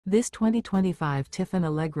This 2025 Tiffin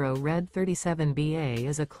Allegro Red 37BA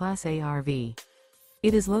is a Class A RV.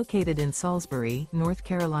 It is located in Salisbury, North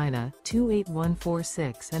Carolina,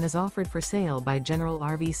 28146 and is offered for sale by General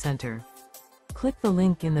RV Center. Click the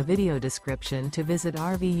link in the video description to visit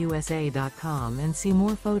RVUSA.com and see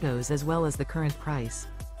more photos as well as the current price.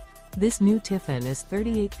 This new Tiffin is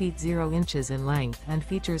 38 feet 0 inches in length and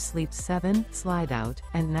features sleeps 7, Slideout,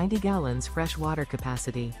 and 90 gallons fresh water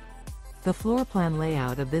capacity. The floor plan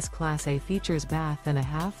layout of this Class A features bath and a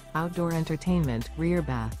half, outdoor entertainment, rear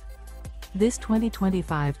bath. This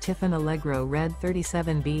 2025 Tiffin Allegro Red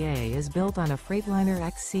 37BA is built on a Freightliner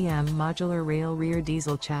XCM modular rail rear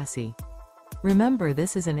diesel chassis. Remember,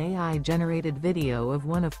 this is an AI-generated video of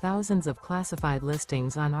one of thousands of classified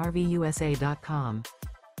listings on RVUSA.com.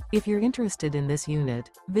 If you're interested in this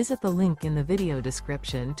unit, visit the link in the video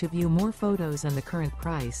description to view more photos and the current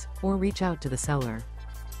price, or reach out to the seller.